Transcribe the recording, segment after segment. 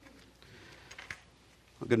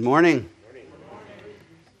Good morning.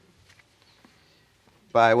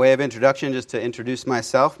 By way of introduction, just to introduce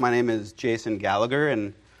myself, my name is Jason Gallagher,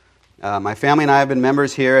 and my family and I have been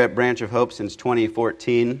members here at Branch of Hope since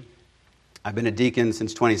 2014. I've been a deacon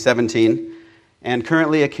since 2017, and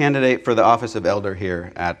currently a candidate for the office of elder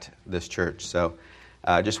here at this church. So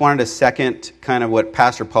I just wanted to second kind of what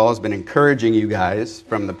Pastor Paul has been encouraging you guys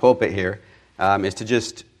from the pulpit here, is to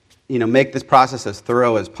just make this process as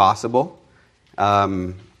thorough as possible.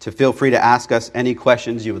 To feel free to ask us any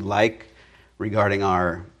questions you would like regarding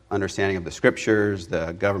our understanding of the Scriptures,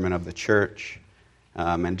 the government of the church.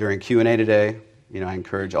 And during Q&A today, I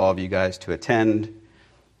encourage all of you guys to attend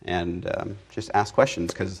and just ask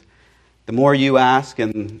questions, because the more you ask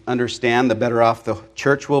and understand, the better off the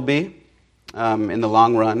church will be in the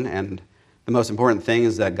long run. And the most important thing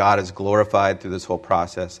is that God is glorified through this whole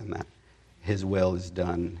process and that His will is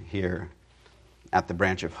done here at the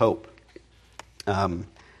Branch of Hope.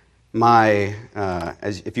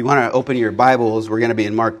 If you want to open your Bibles, we're going to be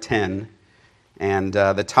in Mark 10, and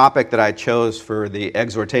the topic that I chose for the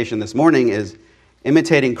exhortation this morning is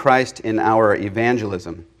imitating Christ in our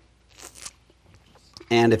evangelism.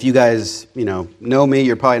 And if you guys, know me,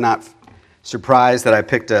 you're probably not surprised that I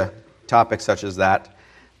picked a topic such as that,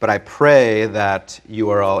 but I pray that you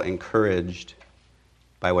are all encouraged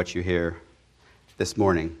by what you hear this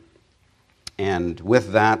morning. And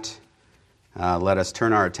with that, let us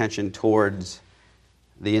turn our attention towards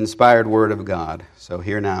the inspired Word of God. So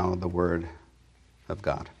hear now the Word of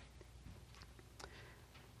God.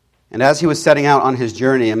 And as he was setting out on his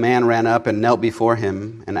journey, a man ran up and knelt before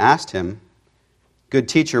him and asked him, "Good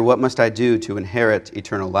teacher, what must I do to inherit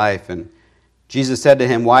eternal life?" And Jesus said to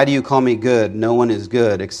him, "Why do you call me good? No one is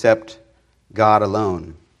good except God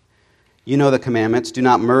alone. You know the commandments: do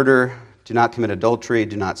not murder, do not commit adultery,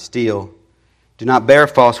 do not steal, do not bear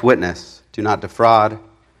false witness, do not defraud,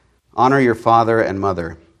 honor your father and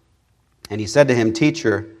mother." And he said to him,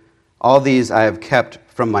 "Teacher, all these I have kept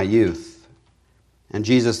from my youth." And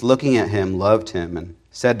Jesus, looking at him, loved him and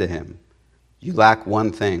said to him, "You lack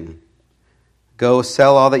one thing. Go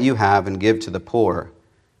sell all that you have and give to the poor,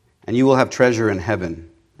 and you will have treasure in heaven,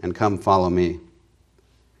 and come follow me."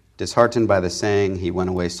 Disheartened by the saying, he went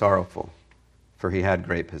away sorrowful, for he had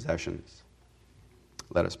great possessions.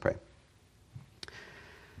 Let us pray.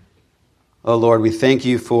 Oh Lord, we thank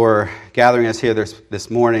you for gathering us here this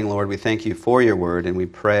morning. Lord, we thank you for your word, and we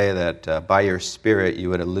pray that by your Spirit you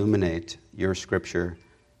would illuminate your Scripture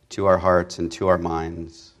to our hearts and to our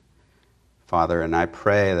minds, Father. And I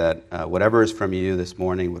pray that whatever is from you this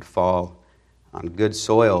morning would fall on good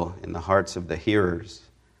soil in the hearts of the hearers,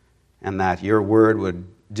 and that your word would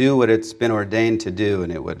do what it's been ordained to do,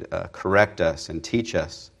 and it would correct us and teach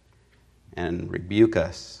us and rebuke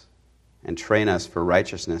us and train us for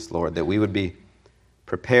righteousness, Lord, that we would be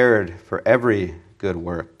prepared for every good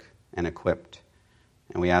work and equipped.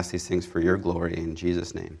 And we ask these things for your glory in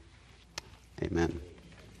Jesus' name. Amen.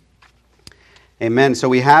 Amen. So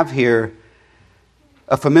we have here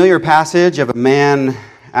a familiar passage of a man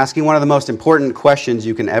asking one of the most important questions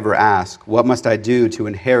you can ever ask: what must I do to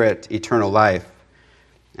inherit eternal life?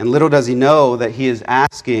 And little does he know that he is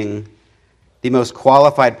asking the most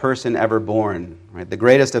qualified person ever born, right? The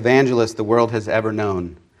greatest evangelist the world has ever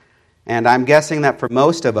known. And I'm guessing that for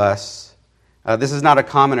most of us, this is not a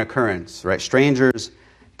common occurrence, right? Strangers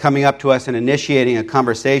coming up to us and initiating a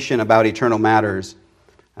conversation about eternal matters.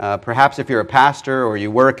 Perhaps if you're a pastor or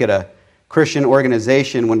you work at a Christian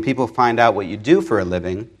organization, when people find out what you do for a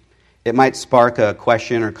living, it might spark a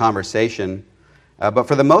question or conversation. But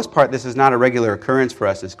for the most part, this is not a regular occurrence for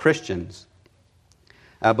us as Christians.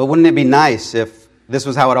 But wouldn't it be nice if this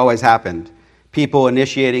was how it always happened? People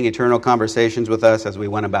initiating eternal conversations with us as we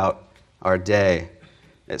went about our day.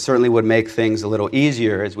 It certainly would make things a little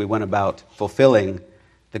easier as we went about fulfilling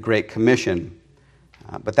the Great Commission.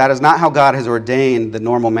 But that is not how God has ordained the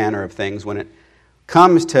normal manner of things when it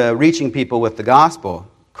comes to reaching people with the gospel.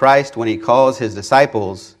 Christ, when he calls his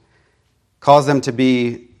disciples, calls them to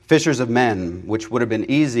be fishers of men, which would have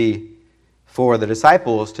been easy for the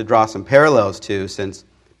disciples to draw some parallels to, since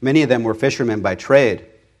many of them were fishermen by trade.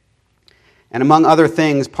 And among other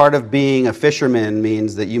things, part of being a fisherman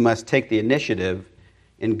means that you must take the initiative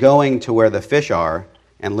in going to where the fish are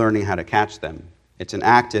and learning how to catch them. It's an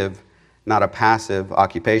active, not a passive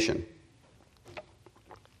occupation.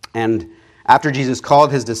 And after Jesus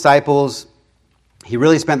called his disciples, he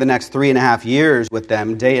really spent the next 3.5 years with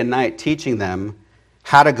them, day and night, teaching them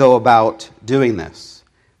how to go about doing this.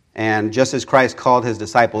 And just as Christ called his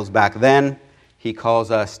disciples back then, he calls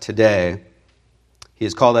us today. He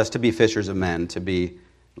has called us to be fishers of men, to be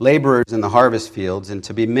laborers in the harvest fields and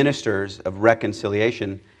to be ministers of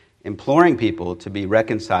reconciliation, imploring people to be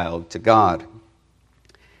reconciled to God.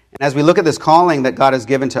 And as we look at this calling that God has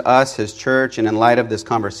given to us, His church, and in light of this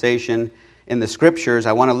conversation in the Scriptures,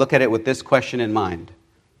 I want to look at it with this question in mind.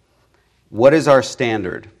 What is our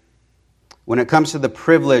standard? When it comes to the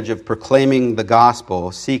privilege of proclaiming the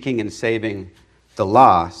gospel, seeking and saving the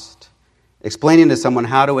lost, explaining to someone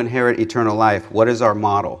how to inherit eternal life, what is our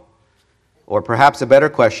model? Or perhaps a better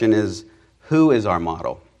question is, who is our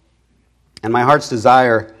model? And my heart's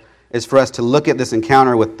desire is for us to look at this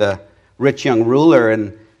encounter with the rich young ruler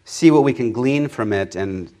and see what we can glean from it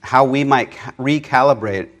and how we might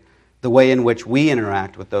recalibrate the way in which we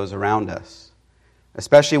interact with those around us,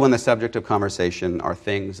 especially when the subject of conversation are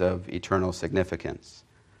things of eternal significance.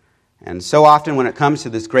 And so often when it comes to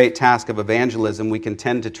this great task of evangelism, we can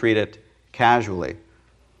tend to treat it casually.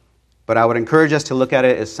 But I would encourage us to look at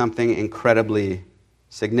it as something incredibly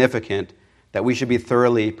significant that we should be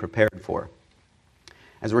thoroughly prepared for.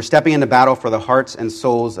 As we're stepping into battle for the hearts and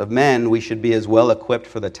souls of men, we should be as well equipped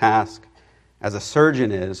for the task as a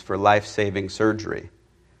surgeon is for life-saving surgery.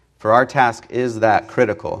 For our task is that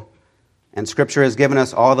critical, and Scripture has given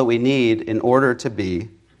us all that we need in order to be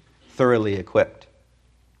thoroughly equipped.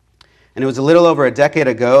 And it was a little over a decade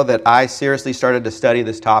ago that I seriously started to study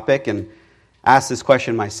this topic and asked this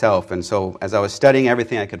question myself. And so as I was studying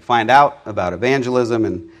everything I could find out about evangelism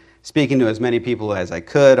and speaking to as many people as I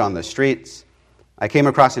could on the streets, I came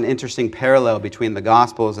across an interesting parallel between the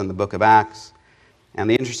Gospels and the book of Acts. And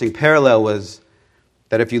the interesting parallel was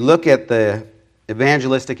that if you look at the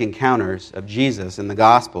evangelistic encounters of Jesus in the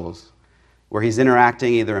Gospels, where he's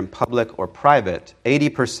interacting either in public or private,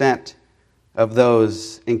 80% of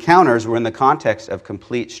those encounters were in the context of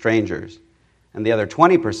complete strangers. And the other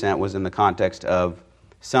 20% was in the context of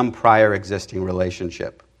some prior existing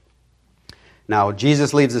relationship. Now,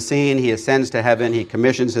 Jesus leaves the scene, he ascends to heaven, he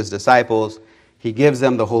commissions his disciples, he gives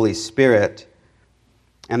them the Holy Spirit,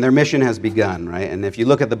 and their mission has begun, right? And if you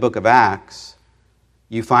look at the book of Acts,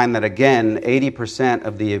 you find that again, 80%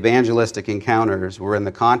 of the evangelistic encounters were in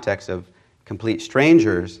the context of complete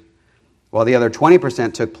strangers, while the other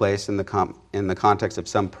 20% took place in the context of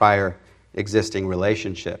some prior existing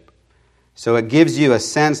relationship. So it gives you a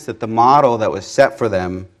sense that the model that was set for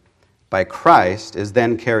them by Christ is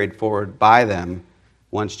then carried forward by them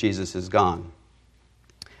once Jesus is gone.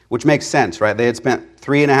 Which makes sense, right? They had spent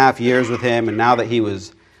 3.5 years with him, and now that he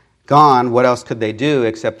was gone, what else could they do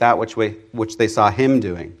except that which they saw him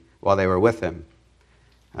doing while they were with him?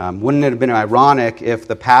 Wouldn't it have been ironic if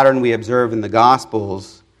the pattern we observe in the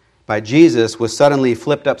Gospels by Jesus was suddenly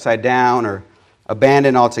flipped upside down or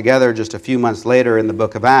abandoned altogether just a few months later in the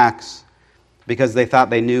book of Acts because they thought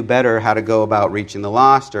they knew better how to go about reaching the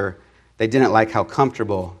lost, or they didn't like how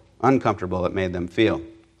uncomfortable it made them feel?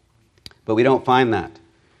 But we don't find that.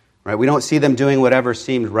 Right? We don't see them doing whatever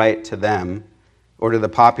seemed right to them or to the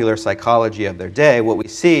popular psychology of their day. What we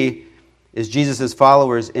see is Jesus'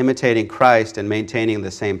 followers imitating Christ and maintaining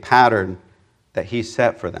the same pattern that he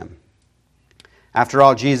set for them. After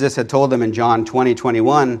all, Jesus had told them in John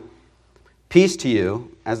 20:21, "Peace to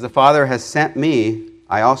you, as the Father has sent me,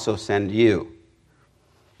 I also send you."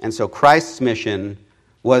 And so Christ's mission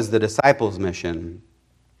was the disciples' mission.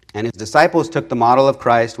 And his disciples took the model of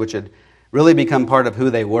Christ, which had really become part of who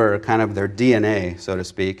they were, kind of their DNA, so to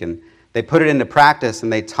speak, and they put it into practice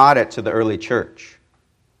and they taught it to the early church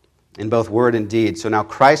in both word and deed. So now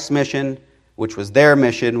Christ's mission, which was their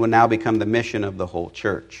mission, would now become the mission of the whole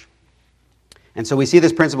church. And so we see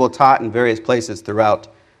this principle taught in various places throughout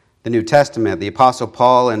the New Testament. The Apostle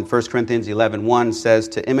Paul in 1 Corinthians 11:1 says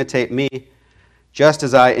to imitate me just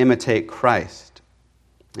as I imitate Christ.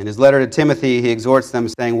 In his letter to Timothy, he exhorts them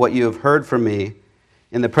saying, "What you have heard from me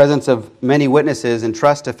in the presence of many witnesses,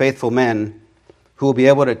 entrust to faithful men who will be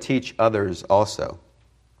able to teach others also."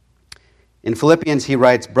 In Philippians, he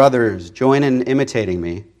writes, "Brothers, join in imitating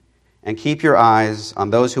me, and keep your eyes on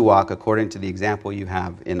those who walk according to the example you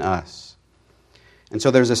have in us." And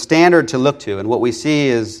so there's a standard to look to, and what we see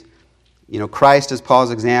is, Christ is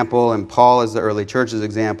Paul's example, and Paul is the early church's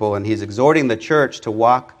example, and he's exhorting the church to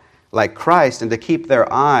walk like Christ and to keep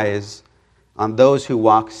their eyes on those who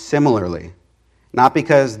walk similarly. Not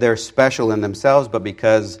because they're special in themselves, but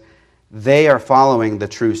because they are following the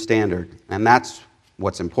true standard. And that's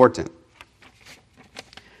what's important.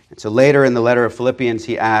 And so later in the letter of Philippians,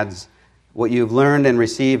 he adds, "What you've learned and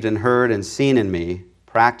received and heard and seen in me,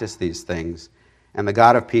 practice these things, and the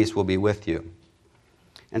God of peace will be with you."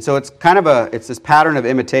 And so it's this pattern of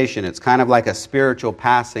imitation. It's kind of like a spiritual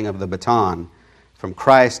passing of the baton from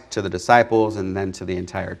Christ to the disciples and then to the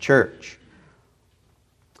entire church.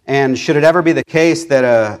 And should it ever be the case that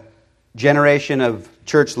a generation of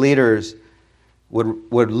church leaders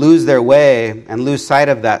would lose their way and lose sight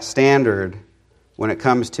of that standard when it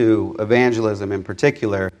comes to evangelism in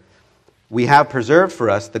particular, we have preserved for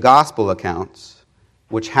us the gospel accounts,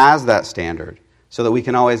 which has that standard, so that we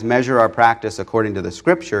can always measure our practice according to the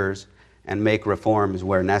Scriptures and make reforms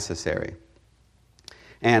where necessary.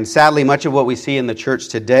 And sadly, much of what we see in the church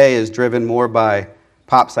today is driven more by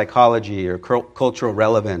pop psychology or cultural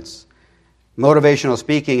relevance, motivational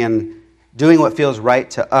speaking, and doing what feels right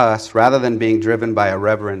to us rather than being driven by a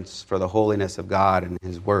reverence for the holiness of God and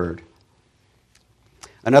His Word.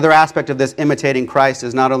 Another aspect of this imitating Christ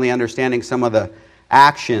is not only understanding some of the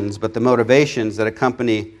actions, but the motivations that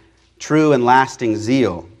accompany true and lasting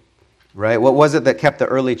zeal, right? What was it that kept the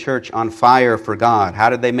early church on fire for God? How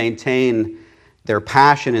did they maintain their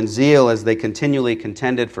passion and zeal as they continually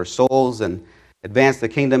contended for souls and advanced the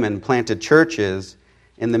kingdom and planted churches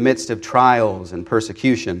in the midst of trials and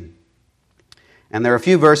persecution? And there are a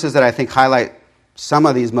few verses that I think highlight some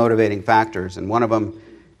of these motivating factors. And one of them,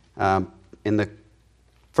 in the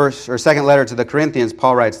first or second letter to the Corinthians,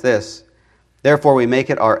 Paul writes this: "Therefore we make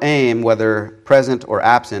it our aim, whether present or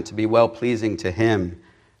absent, to be well-pleasing to Him.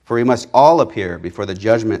 For we must all appear before the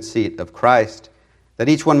judgment seat of Christ, that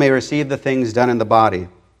each one may receive the things done in the body,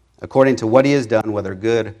 according to what he has done, whether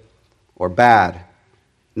good or bad.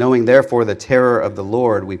 Knowing therefore the terror of the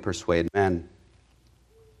Lord, we persuade men."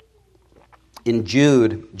 In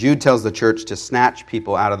Jude tells the church to snatch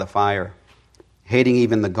people out of the fire, hating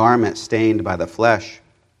even the garment stained by the flesh.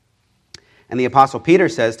 And the Apostle Peter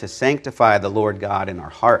says to sanctify the Lord God in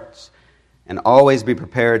our hearts, and always be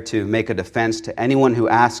prepared to make a defense to anyone who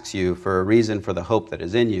asks you for a reason for the hope that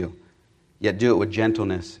is in you, yet do it with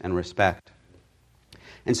gentleness and respect.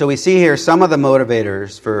 And so we see here some of the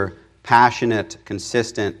motivators for passionate,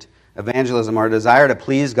 consistent evangelism are a desire to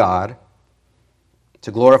please God,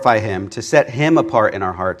 to glorify Him, to set Him apart in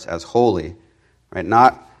our hearts as holy, right?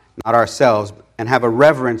 Not ourselves, and have a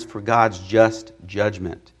reverence for God's just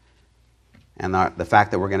judgment and the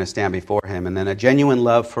fact that we're going to stand before Him, and then a genuine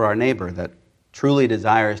love for our neighbor that truly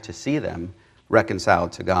desires to see them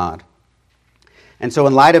reconciled to God. And so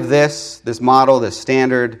in light of this model, this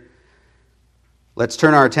standard, let's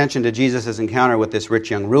turn our attention to Jesus' encounter with this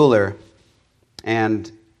rich young ruler,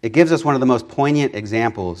 and it gives us one of the most poignant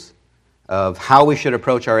examples of how we should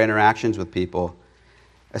approach our interactions with people,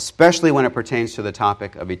 especially when it pertains to the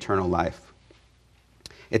topic of eternal life.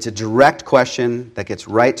 It's a direct question that gets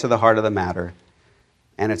right to the heart of the matter,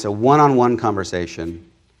 and it's a one-on-one conversation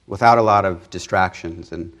without a lot of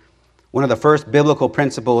distractions. And one of the first biblical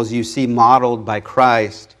principles you see modeled by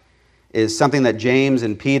Christ is something that James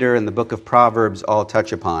and Peter in the book of Proverbs all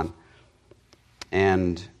touch upon.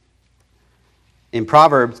 And in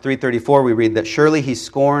Proverbs 3:34 we read that surely He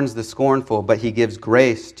scorns the scornful, but He gives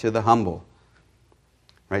grace to the humble.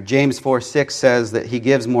 Right? James 4:6 says that He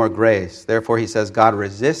gives more grace. Therefore He says God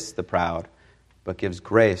resists the proud, but gives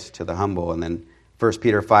grace to the humble. And then 1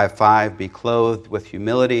 Peter 5:5, be clothed with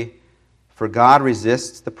humility, for God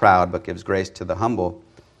resists the proud, but gives grace to the humble.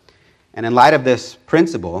 And in light of this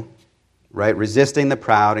principle, right, resisting the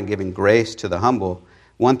proud and giving grace to the humble,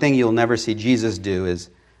 one thing you'll never see Jesus do is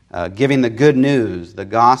giving the good news, the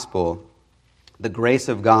gospel, the grace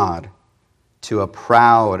of God to a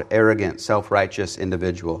proud, arrogant, self-righteous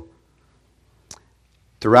individual.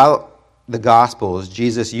 Throughout the Gospels,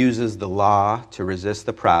 Jesus uses the law to resist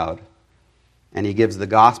the proud, and He gives the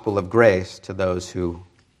gospel of grace to those who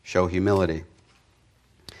show humility.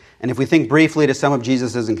 And if we think briefly to some of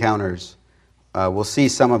Jesus' encounters, we'll see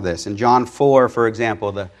some of this. In John 4, for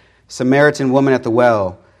example, the Samaritan woman at the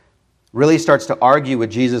well really starts to argue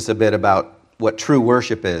with Jesus a bit about what true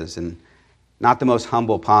worship is and not the most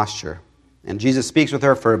humble posture. And Jesus speaks with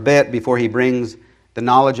her for a bit before He brings the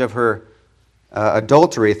knowledge of her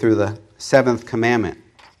adultery through the seventh commandment.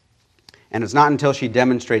 And it's not until she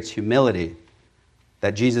demonstrates humility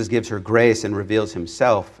that Jesus gives her grace and reveals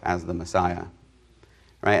Himself as the Messiah.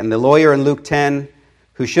 Right? And the lawyer in Luke 10,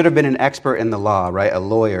 who should have been an expert in the law, right, a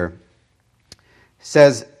lawyer,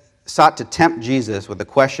 sought to tempt Jesus with a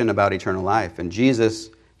question about eternal life. And Jesus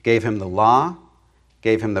gave him the law,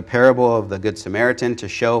 gave him the parable of the Good Samaritan to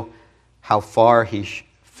show how far he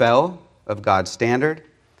fell of God's standard,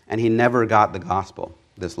 and he never got the gospel,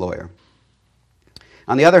 this lawyer.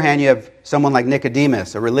 On the other hand, you have someone like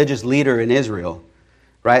Nicodemus, a religious leader in Israel,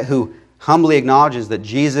 right, who humbly acknowledges that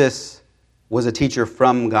Jesus was a teacher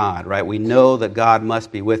from God, right? We know that God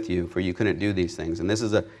must be with you, for you couldn't do these things. And this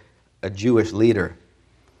is a Jewish leader.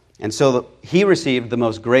 And so he received the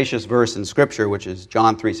most gracious verse in Scripture, which is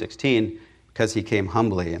John 3:16, because he came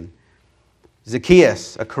humbly. And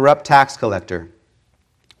Zacchaeus, a corrupt tax collector,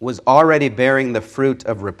 was already bearing the fruit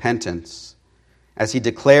of repentance as he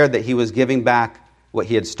declared that he was giving back what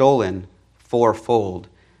he had stolen fourfold,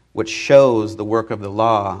 which shows the work of the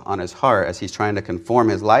law on his heart as he's trying to conform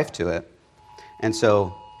his life to it. And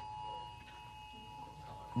so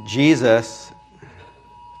Jesus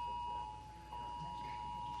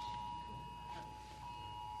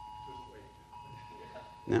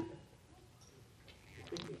no.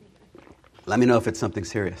 Let me know if it's something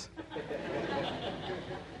serious.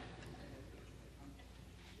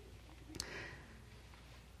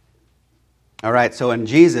 All right, so in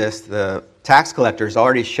Jesus, the tax collector is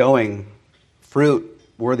already showing fruit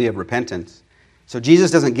worthy of repentance. So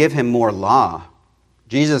Jesus doesn't give him more law.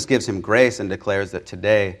 Jesus gives him grace and declares that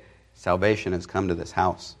today salvation has come to this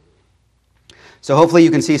house. So hopefully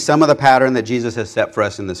you can see some of the pattern that Jesus has set for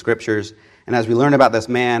us in the Scriptures. And as we learn about this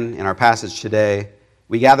man in our passage today,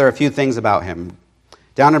 we gather a few things about him.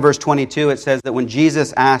 Down in verse 22, it says that when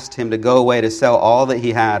Jesus asked him to go away to sell all that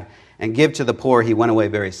he had and give to the poor, he went away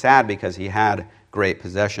very sad because he had great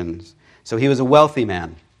possessions. So he was a wealthy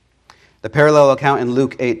man. The parallel account in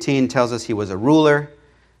Luke 18 tells us he was a ruler,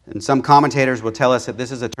 and some commentators will tell us that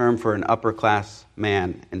this is a term for an upper-class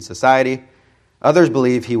man in society. Others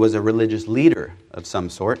believe he was a religious leader of some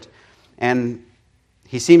sort, and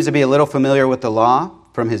he seems to be a little familiar with the law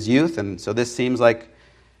from his youth, and so this seems like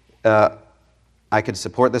I could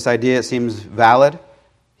support this idea. It seems valid.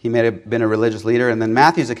 He may have been a religious leader. And then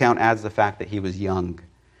Matthew's account adds the fact that he was young.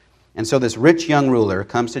 And so this rich young ruler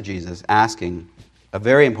comes to Jesus asking a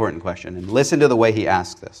very important question. And listen to the way he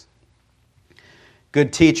asks this.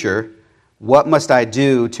 Good teacher, what must I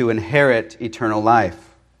do to inherit eternal life?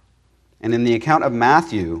 And in the account of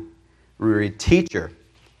Matthew, we read, teacher,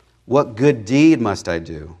 what good deed must I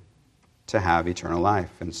do to have eternal life?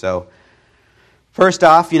 And so, first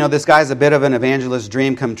off, this guy's a bit of an evangelist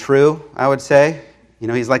dream come true, I would say.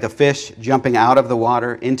 He's like a fish jumping out of the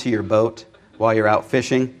water into your boat while you're out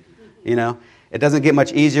fishing. It doesn't get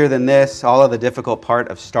much easier than this. All of the difficult part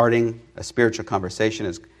of starting a spiritual conversation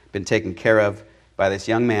has been taken care of by this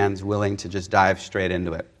young man's willing to just dive straight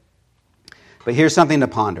into it. But here's something to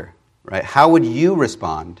ponder, right? How would you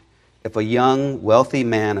respond if a young, wealthy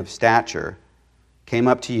man of stature came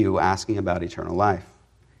up to you asking about eternal life?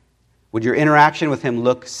 Would your interaction with him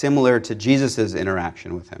look similar to Jesus'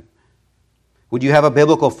 interaction with him? Would you have a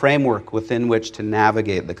biblical framework within which to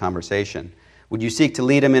navigate the conversation? Would you seek to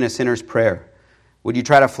lead him in a sinner's prayer? Would you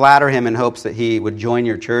try to flatter him in hopes that he would join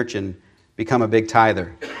your church and become a big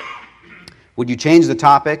tither? Would you change the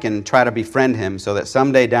topic and try to befriend him so that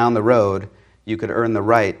someday down the road you could earn the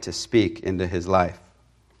right to speak into his life?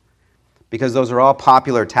 Because those are all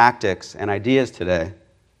popular tactics and ideas today,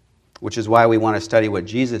 which is why we want to study what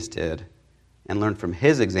Jesus did and learn from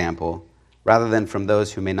his example rather than from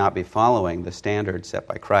those who may not be following the standard set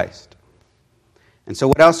by Christ. And so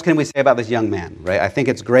what else can we say about this young man, right? I think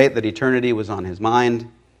it's great that eternity was on his mind.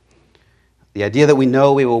 The idea that we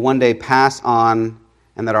know we will one day pass on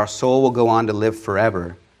and that our soul will go on to live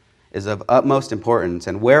forever is of utmost importance.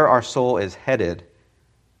 And where our soul is headed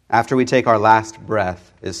after we take our last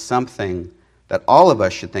breath is something that all of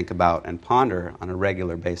us should think about and ponder on a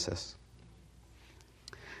regular basis.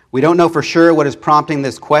 We don't know for sure what is prompting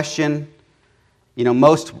this question.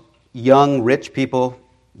 Most young, rich people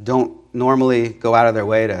don't normally go out of their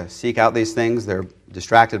way to seek out these things. They're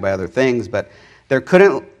distracted by other things, but there could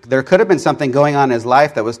have been something going on in his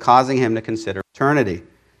life that was causing him to consider eternity,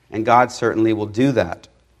 and God certainly will do that.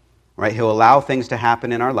 Right? He'll allow things to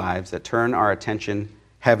happen in our lives that turn our attention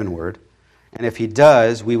heavenward, and if he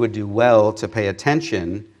does, we would do well to pay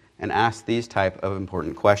attention and ask these type of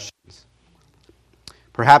important questions.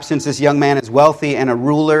 Perhaps since this young man is wealthy and a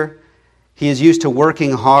ruler, he is used to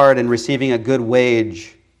working hard and receiving a good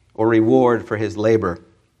wage or reward for his labor.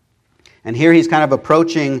 And here he's kind of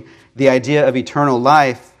approaching the idea of eternal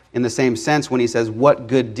life in the same sense when he says, what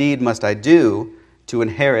good deed must I do to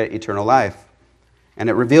inherit eternal life? And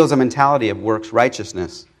it reveals a mentality of works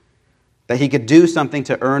righteousness, that he could do something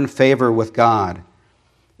to earn favor with God.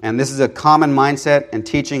 And this is a common mindset and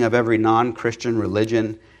teaching of every non-Christian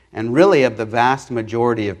religion, and really of the vast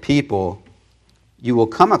majority of people you will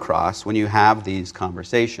come across when you have these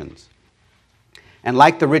conversations. And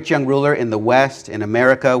like the rich young ruler in the West, in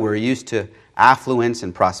America, we're used to affluence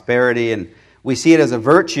and prosperity, and we see it as a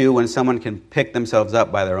virtue when someone can pick themselves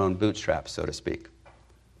up by their own bootstraps, so to speak.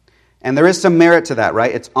 And there is some merit to that,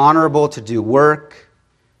 right? It's honorable to do work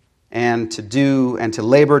and to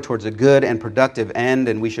labor towards a good and productive end,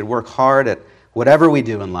 and we should work hard at whatever we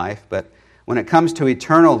do in life. But when it comes to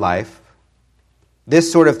eternal life,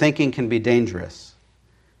 this sort of thinking can be dangerous.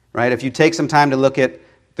 right? If you take some time to look at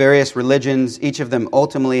various religions, each of them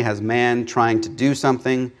ultimately has man trying to do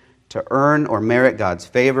something to earn or merit God's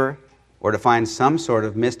favor or to find some sort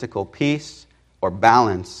of mystical peace or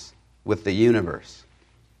balance with the universe.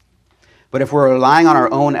 But if we're relying on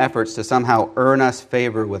our own efforts to somehow earn us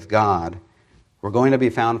favor with God, we're going to be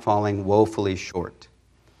found falling woefully short.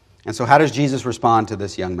 And so how does Jesus respond to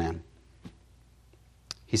this young man?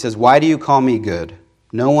 He says, "Why do you call me good?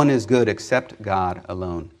 No one is good except God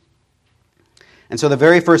alone." And so the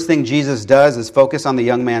very first thing Jesus does is focus on the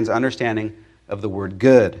young man's understanding of the word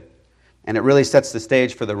good. And it really sets the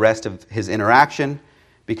stage for the rest of his interaction,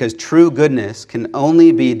 because true goodness can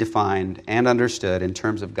only be defined and understood in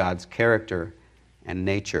terms of God's character and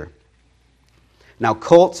nature. Now,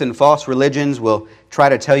 cults and false religions will try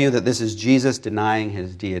to tell you that this is Jesus denying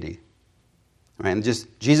his deity. Right? And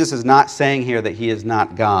Jesus is not saying here that he is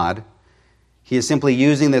not God. He is simply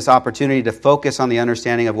using this opportunity to focus on the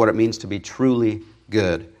understanding of what it means to be truly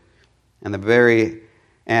good, and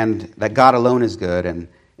that God alone is good. And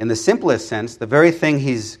in the simplest sense, the very thing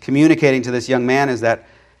he's communicating to this young man is that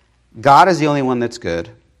God is the only one that's good,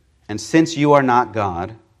 and since you are not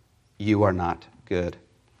God, you are not good.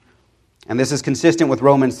 And this is consistent with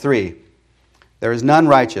Romans 3. There is none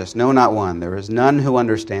righteous, no, not one. There is none who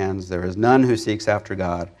understands. There is none who seeks after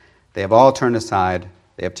God. They have all turned aside.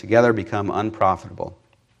 They have together become unprofitable.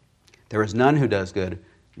 There is none who does good,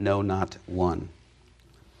 no, not one.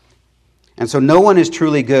 And so no one is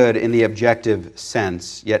truly good in the objective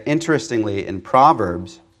sense. Yet interestingly, in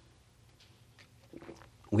Proverbs,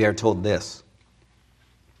 we are told this: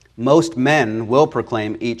 most men will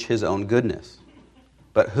proclaim each his own goodness,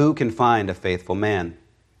 but who can find a faithful man?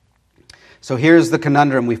 So here's the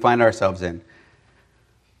conundrum we find ourselves in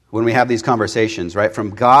when we have these conversations, right? From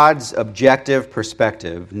God's objective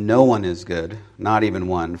perspective, no one is good, not even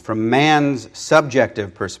one. From man's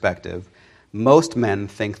subjective perspective, most men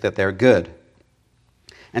think that they're good.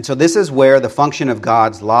 And so this is where the function of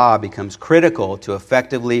God's law becomes critical to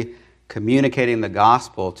effectively communicating the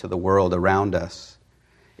gospel to the world around us.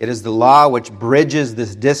 It is the law which bridges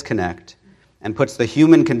this disconnect and puts the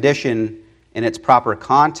human condition in its proper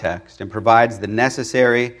context and provides the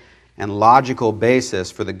necessary and logical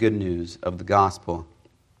basis for the good news of the gospel.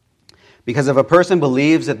 Because if a person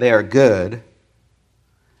believes that they are good,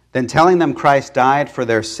 then telling them Christ died for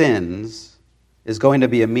their sins is going to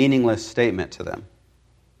be a meaningless statement to them.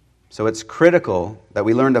 So it's critical that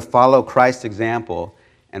we learn to follow Christ's example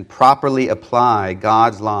and properly apply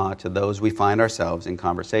God's law to those we find ourselves in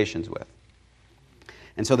conversations with.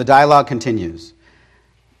 And so the dialogue continues.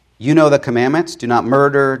 You know the commandments: do not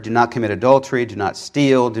murder, do not commit adultery, do not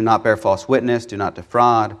steal, do not bear false witness, do not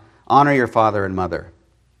defraud, honor your father and mother.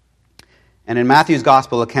 And in Matthew's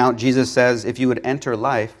gospel account, Jesus says, if you would enter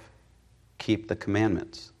life, keep the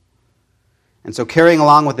commandments. And so carrying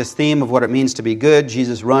along with this theme of what it means to be good,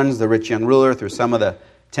 Jesus runs the rich young ruler through some of the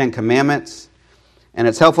 10 commandments. And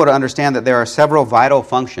it's helpful to understand that there are several vital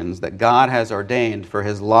functions that God has ordained for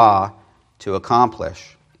his law to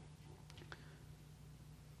accomplish.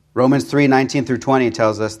 Romans 3:19 through 20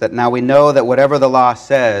 tells us that now we know that whatever the law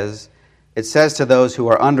says, it says to those who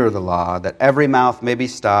are under the law, that every mouth may be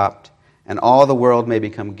stopped and all the world may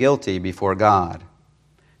become guilty before God.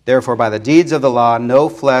 Therefore, by the deeds of the law, no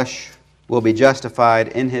flesh will be justified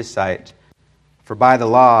in his sight, for by the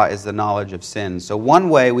law is the knowledge of sin. So one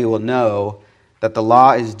way we will know that the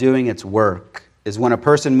law is doing its work is when a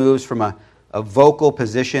person moves from a vocal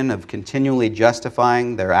position of continually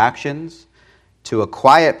justifying their actions to a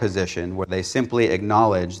quiet position where they simply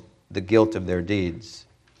acknowledge the guilt of their deeds.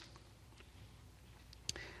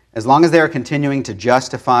 As long as they are continuing to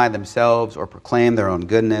justify themselves or proclaim their own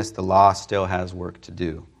goodness, the law still has work to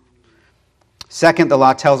do. Second, the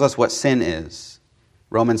law tells us what sin is.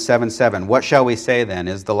 Romans 7:7. What shall we say then?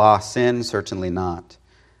 Is the law sin? Certainly not.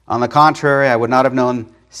 On the contrary, I would not have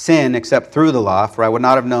known sin except through the law, for I would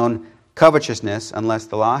not have known covetousness unless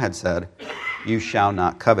the law had said, you shall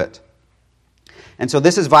not covet. And so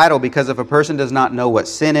this is vital because if a person does not know what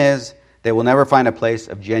sin is, they will never find a place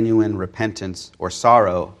of genuine repentance or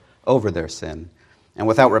sorrow over their sin. And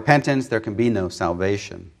without repentance, there can be no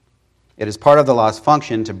salvation. It is part of the law's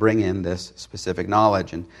function to bring in this specific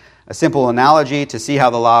knowledge. And a simple analogy to see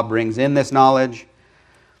how the law brings in this knowledge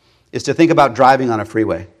is to think about driving on a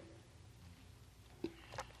freeway.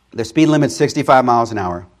 The speed limit's 65 miles an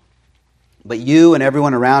hour, but you and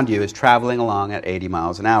everyone around you is traveling along at 80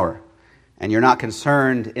 miles an hour, and you're not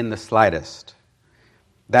concerned in the slightest.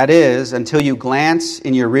 That is, until you glance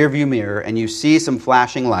in your rearview mirror and you see some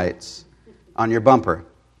flashing lights on your bumper.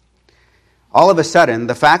 All of a sudden,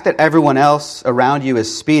 the fact that everyone else around you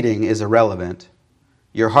is speeding is irrelevant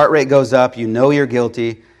Your heart rate goes up. You know you're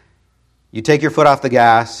guilty. You take your foot off the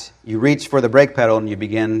gas. You reach for the brake pedal and you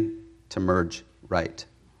begin to merge right.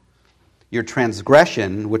 Your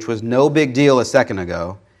transgression, which was no big deal a second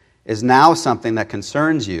ago, is now something that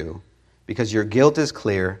concerns you because your guilt is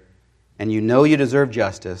clear and you know you deserve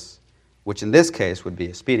justice, which in this case would be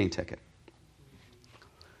a speeding ticket.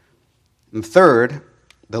 And third,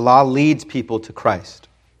 the law leads people to Christ.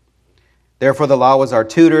 Therefore, the law was our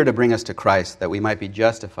tutor to bring us to Christ, that we might be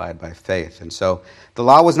justified by faith. And so the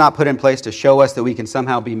law was not put in place to show us that we can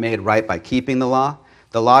somehow be made right by keeping the law.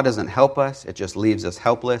 The law doesn't help us. It just leaves us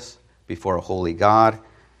helpless before a holy God.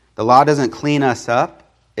 The law doesn't clean us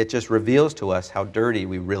up. It just reveals to us how dirty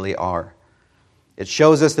we really are. It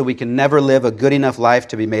shows us that we can never live a good enough life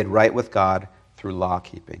to be made right with God through law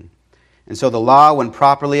keeping. And so the law, when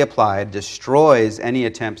properly applied, destroys any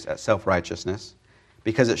attempts at self-righteousness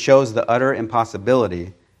because it shows the utter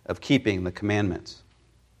impossibility of keeping the commandments.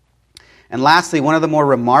 And lastly, one of the more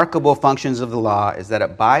remarkable functions of the law is that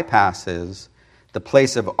it bypasses the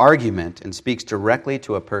place of argument and speaks directly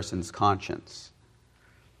to a person's conscience.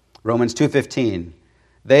 Romans 2:15,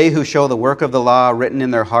 they who show the work of the law written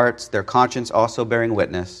in their hearts, their conscience also bearing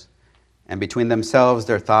witness, and between themselves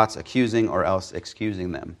their thoughts accusing or else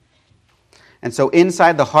excusing them. And so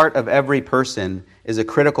inside the heart of every person is a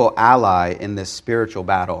critical ally in this spiritual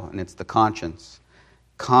battle, and it's the conscience.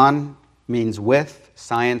 Con means with,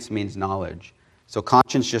 science means knowledge. So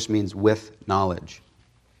conscience just means with knowledge.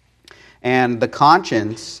 And the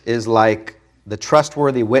conscience is like the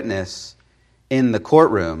trustworthy witness in the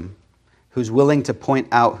courtroom who's willing to point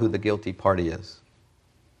out who the guilty party is.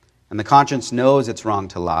 And the conscience knows it's wrong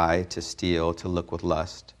to lie, to steal, to look with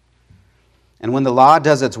lust. And when the law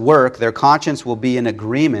does its work, their conscience will be in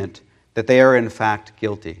agreement that they are in fact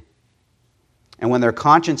guilty. And when their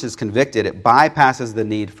conscience is convicted, it bypasses the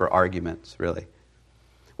need for arguments, really.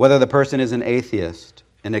 Whether the person is an atheist,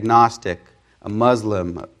 an agnostic, a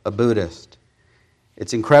Muslim, a Buddhist,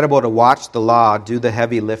 it's incredible to watch the law do the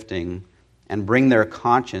heavy lifting and bring their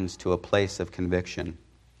conscience to a place of conviction.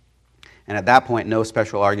 And at that point, no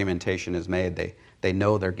special argumentation is made. They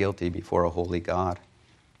know they're guilty before a holy God.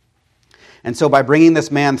 And so by bringing this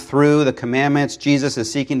man through the commandments, Jesus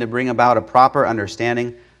is seeking to bring about a proper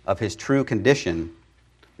understanding of his true condition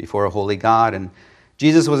before a holy God. And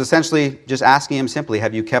Jesus was essentially just asking him simply,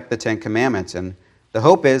 have you kept the 10 Commandments? And the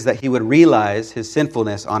hope is that he would realize his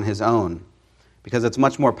sinfulness on his own, because it's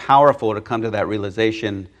much more powerful to come to that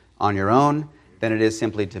realization on your own than it is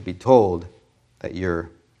simply to be told that you're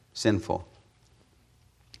sinful,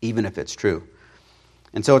 even if it's true.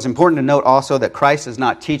 And so it's important to note also that Christ is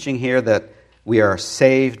not teaching here that we are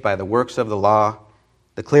saved by the works of the law.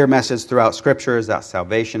 The clear message throughout Scripture is that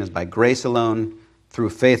salvation is by grace alone, through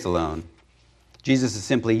faith alone. Jesus is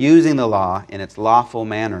simply using the law in its lawful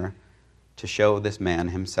manner to show this man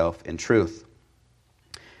himself in truth.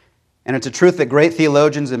 And it's a truth that great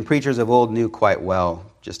theologians and preachers of old knew quite well.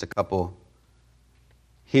 Just a couple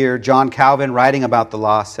here. John Calvin, writing about the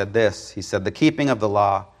law, said this. He said, the keeping of the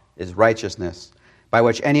law is righteousness, by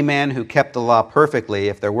which any man who kept the law perfectly,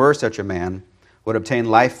 if there were such a man, would obtain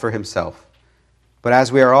life for himself. But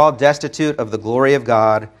as we are all destitute of the glory of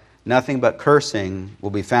God, nothing but cursing will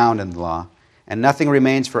be found in the law, and nothing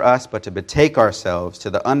remains for us but to betake ourselves to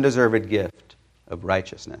the undeserved gift of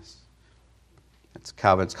righteousness. That's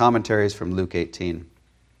Calvin's commentaries from Luke 18.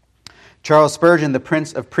 Charles Spurgeon, the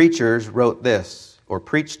Prince of Preachers, wrote this, or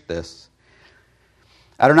preached this.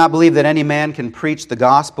 I do not believe that any man can preach the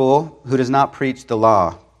gospel who does not preach the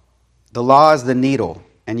law. The law is the needle,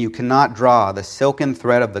 and you cannot draw the silken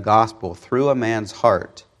thread of the gospel through a man's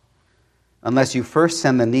heart unless you first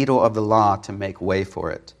send the needle of the law to make way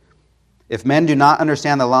for it. If men do not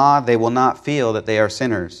understand the law, they will not feel that they are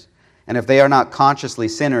sinners. And if they are not consciously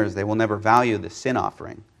sinners, they will never value the sin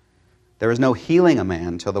offering. There is no healing a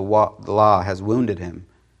man till the law has wounded him,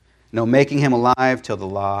 no making him alive till the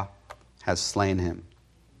law has slain him.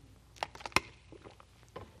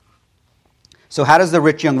 So how does the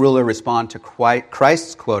rich young ruler respond to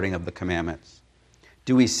Christ's quoting of the commandments?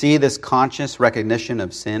 Do we see this conscious recognition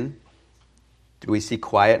of sin? Do we see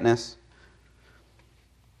quietness?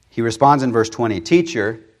 He responds in verse 20,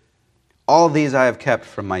 Teacher, all these I have kept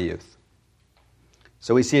from my youth.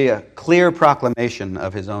 So we see a clear proclamation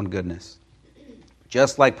of his own goodness,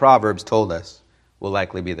 just like Proverbs told us will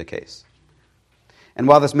likely be the case. And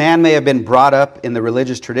while this man may have been brought up in the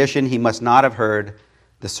religious tradition, he must not have heard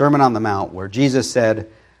the Sermon on the Mount, where Jesus said,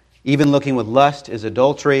 even looking with lust is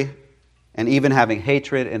adultery, and even having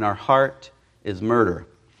hatred in our heart is murder.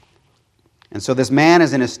 And so this man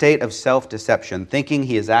is in a state of self-deception, thinking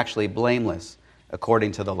he is actually blameless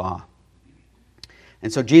according to the law.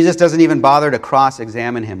 And so Jesus doesn't even bother to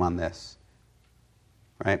cross-examine him on this.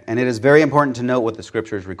 Right? And it is very important to note what the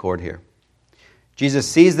scriptures record here. Jesus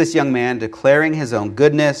sees this young man declaring his own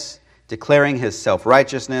goodness, declaring his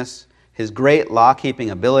self-righteousness, his great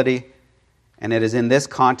law-keeping ability. And it is in this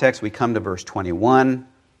context we come to verse 21,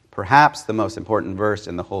 perhaps the most important verse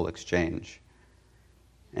in the whole exchange.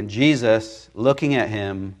 And Jesus, looking at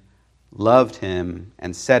him, loved him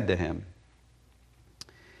and said to him,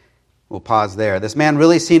 we'll pause there. This man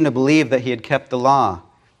really seemed to believe that he had kept the law.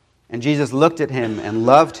 And Jesus looked at him and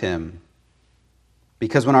loved him.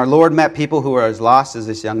 Because when our Lord met people who were as lost as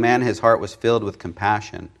this young man, his heart was filled with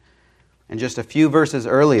compassion. And just a few verses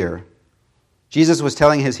earlier, Jesus was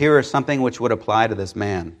telling his hearers something which would apply to this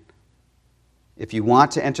man. If you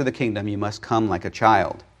want to enter the kingdom, you must come like a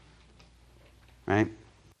child. Right?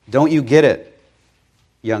 Don't you get it,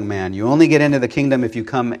 young man? You only get into the kingdom if you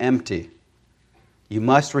come empty. You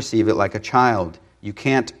must receive it like a child. You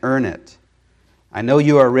can't earn it. I know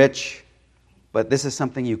you are rich, but this is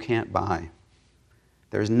something you can't buy.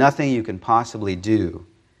 There's nothing you can possibly do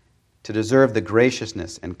to deserve the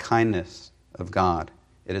graciousness and kindness of God.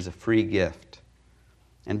 It is a free gift.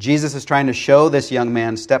 And Jesus is trying to show this young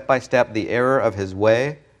man step by step the error of his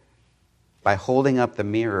way by holding up the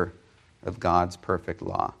mirror of God's perfect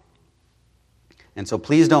law. And so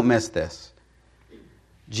please don't miss this.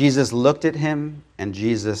 Jesus looked at him and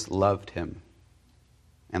Jesus loved him.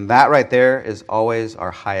 And that right there is always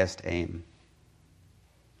our highest aim.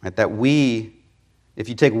 Right? That we, if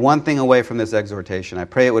you take one thing away from this exhortation, I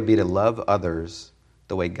pray it would be to love others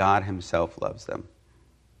the way God himself loves them.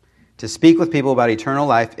 To speak with people about eternal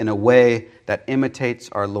life in a way that imitates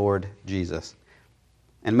our Lord Jesus.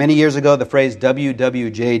 And many years ago, the phrase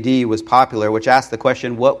WWJD was popular, which asked the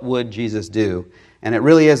question, what would Jesus do? And it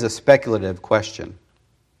really is a speculative question.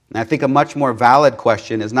 And I think a much more valid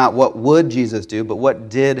question is not what would Jesus do, but what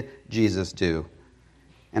did Jesus do?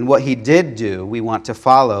 And what he did do, we want to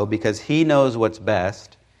follow because he knows what's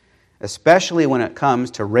best, especially when it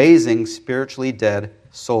comes to raising spiritually dead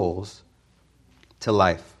souls to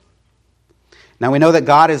life. Now we know that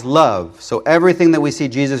God is love, so everything that we see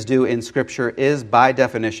Jesus do in Scripture is by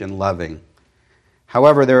definition loving.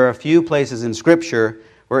 However, there are a few places in Scripture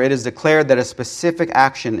where it is declared that a specific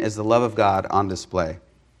action is the love of God on display.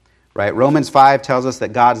 Right? Romans 5 tells us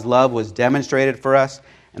that God's love was demonstrated for us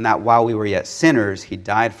and that while we were yet sinners, he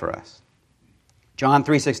died for us. John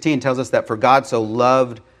 3:16 tells us that for God so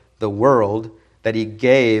loved the world that he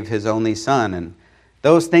gave his only son. And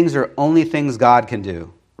those things are only things God can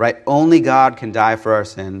do. Right? Only God can die for our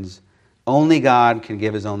sins. Only God can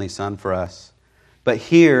give his only son for us. But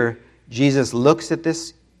here, Jesus looks at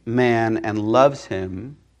this man and loves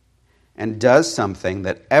him and does something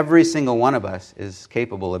that every single one of us is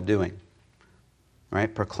capable of doing.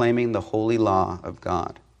 Right? Proclaiming the holy law of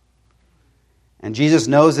God. And Jesus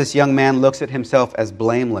knows this young man looks at himself as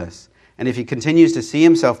blameless. And if he continues to see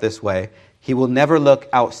himself this way, he will never look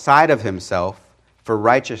outside of himself for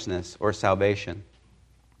righteousness or salvation.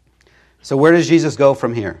 So where does Jesus go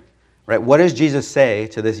from here? Right? What does Jesus say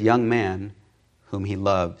to this young man whom he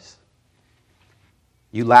loves?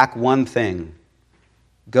 You lack one thing.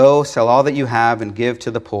 Go, sell all that you have and give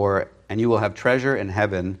to the poor, and you will have treasure in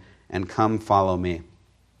heaven, and come follow me.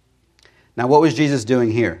 Now, what was Jesus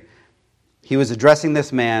doing here? He was addressing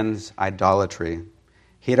this man's idolatry.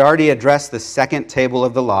 He had already addressed the second table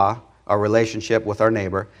of the law, our relationship with our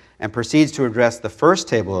neighbor, and proceeds to address the first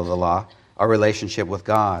table of the law, our relationship with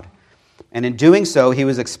God. And in doing so, he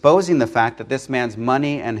was exposing the fact that this man's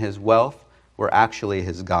money and his wealth were actually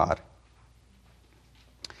his God.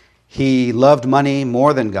 He loved money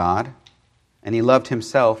more than God, and he loved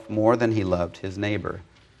himself more than he loved his neighbor.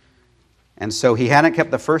 And so he hadn't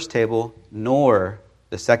kept the first table nor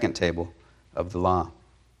the second table of the law.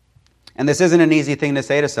 And this isn't an easy thing to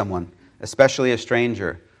say to someone, especially a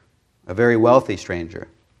stranger, a very wealthy stranger.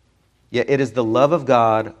 Yet it is the love of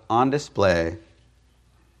God on display,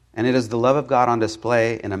 and it is the love of God on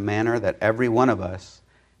display in a manner that every one of us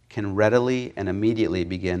can readily and immediately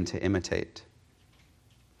begin to imitate.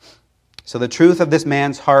 So the truth of this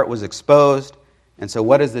man's heart was exposed. And so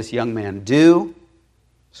what does this young man do?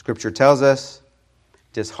 Scripture tells us,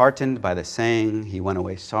 disheartened by the saying, he went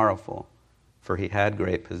away sorrowful, for he had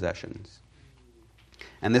great possessions.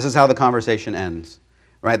 And this is how the conversation ends.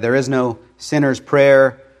 Right? There is no sinner's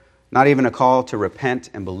prayer, not even a call to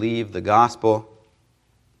repent and believe the gospel.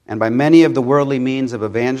 And by many of the worldly means of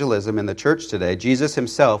evangelism in the church today, Jesus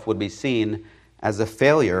himself would be seen as a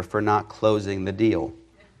failure for not closing the deal.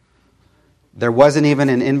 There wasn't even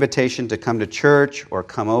an invitation to come to church or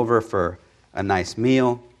come over for a nice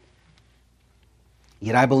meal.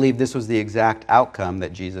 Yet I believe this was the exact outcome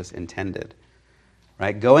that Jesus intended.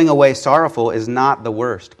 Right? Going away sorrowful is not the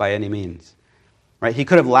worst by any means. Right? He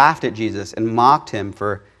could have laughed at Jesus and mocked him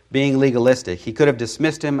for being legalistic. He could have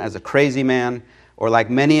dismissed him as a crazy man, or like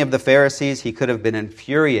many of the Pharisees, he could have been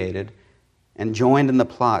infuriated and joined in the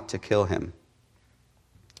plot to kill him.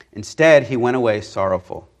 Instead, he went away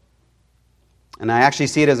sorrowful. And I actually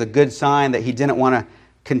see it as a good sign that he didn't want to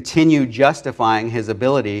continue justifying his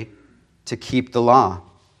ability to keep the law.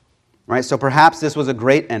 Right? So perhaps this was a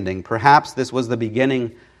great ending. Perhaps this was the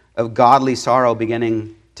beginning of godly sorrow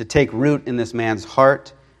beginning to take root in this man's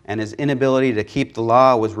heart, and his inability to keep the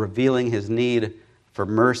law was revealing his need for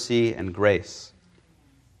mercy and grace.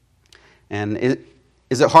 And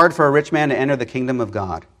is it hard for a rich man to enter the kingdom of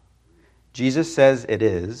God? Jesus says it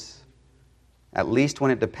is, at least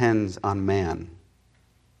when it depends on man.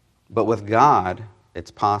 But with God,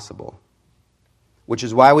 it's possible. Which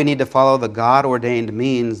is why we need to follow the God-ordained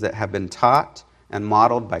means that have been taught and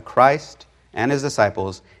modeled by Christ and his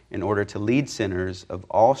disciples in order to lead sinners of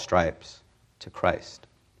all stripes to Christ.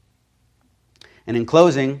 And in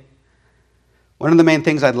closing, one of the main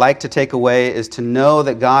things I'd like to take away is to know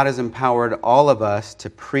that God has empowered all of us to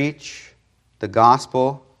preach the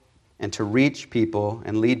gospel and to reach people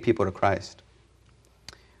and lead people to Christ.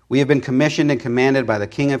 We have been commissioned and commanded by the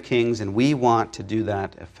King of Kings, and we want to do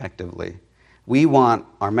that effectively. We want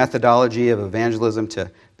our methodology of evangelism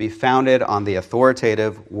to be founded on the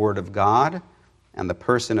authoritative Word of God and the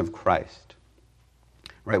person of Christ.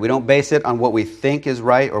 Right? We don't base it on what we think is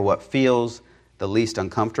right or what feels the least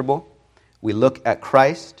uncomfortable. We look at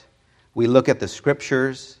Christ. We look at the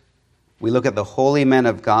Scriptures. We look at the holy men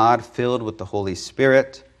of God filled with the Holy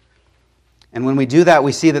Spirit. And when we do that,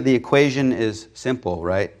 we see that the equation is simple,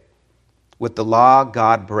 right? With the law,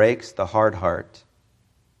 God breaks the hard heart.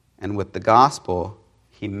 And with the gospel,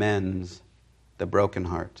 he mends the broken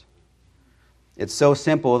heart. It's so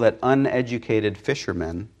simple that uneducated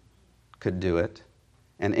fishermen could do it.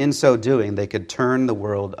 And in so doing, they could turn the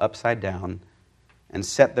world upside down and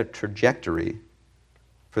set the trajectory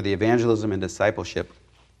for the evangelism and discipleship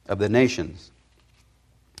of the nations.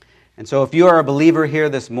 And so if you are a believer here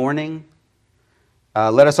this morning,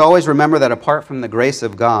 let us always remember that apart from the grace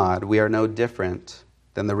of God, we are no different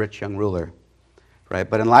than the rich young ruler. Right?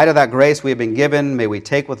 But in light of that grace we have been given, may we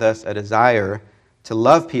take with us a desire to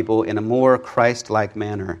love people in a more Christ-like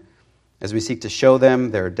manner as we seek to show them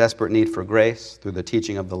their desperate need for grace through the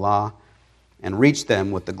teaching of the law and reach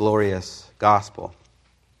them with the glorious gospel.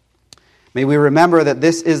 May we remember that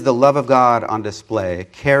this is the love of God on display,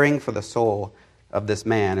 caring for the soul of this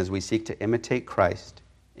man as we seek to imitate Christ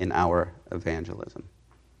in our evangelism.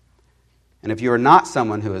 And if you are not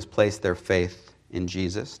someone who has placed their faith in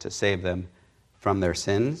Jesus to save them from their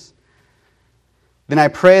sins, then I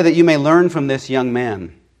pray that you may learn from this young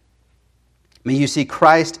man. May you see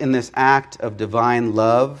Christ in this act of divine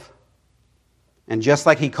love. And just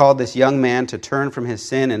like he called this young man to turn from his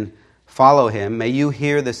sin and follow him, may you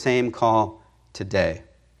hear the same call today,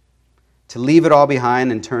 to leave it all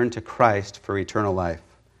behind and turn to Christ for eternal life.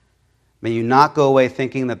 May you not go away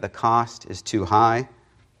thinking that the cost is too high,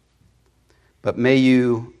 but may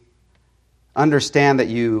you understand that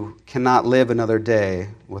you cannot live another day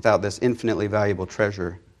without this infinitely valuable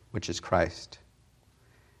treasure, which is Christ.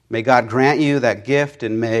 May God grant you that gift,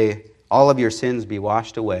 and may all of your sins be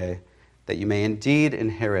washed away, that you may indeed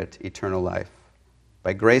inherit eternal life,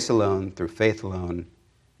 by grace alone, through faith alone,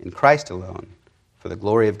 in Christ alone, for the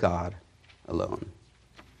glory of God alone.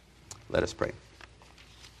 Let us pray.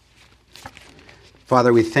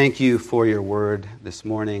 Father, we thank you for your word this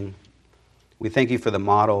morning. We thank you for the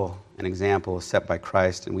model and example set by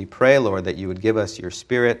Christ, and we pray, Lord, that you would give us your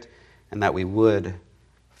Spirit and that we would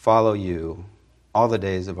follow you all the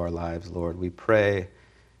days of our lives, Lord. We pray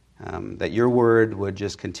that your word would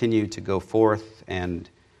just continue to go forth and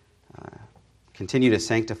continue to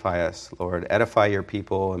sanctify us, Lord. Edify your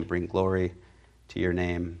people and bring glory to your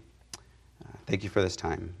name. Thank you for this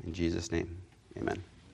time. In Jesus' name, amen.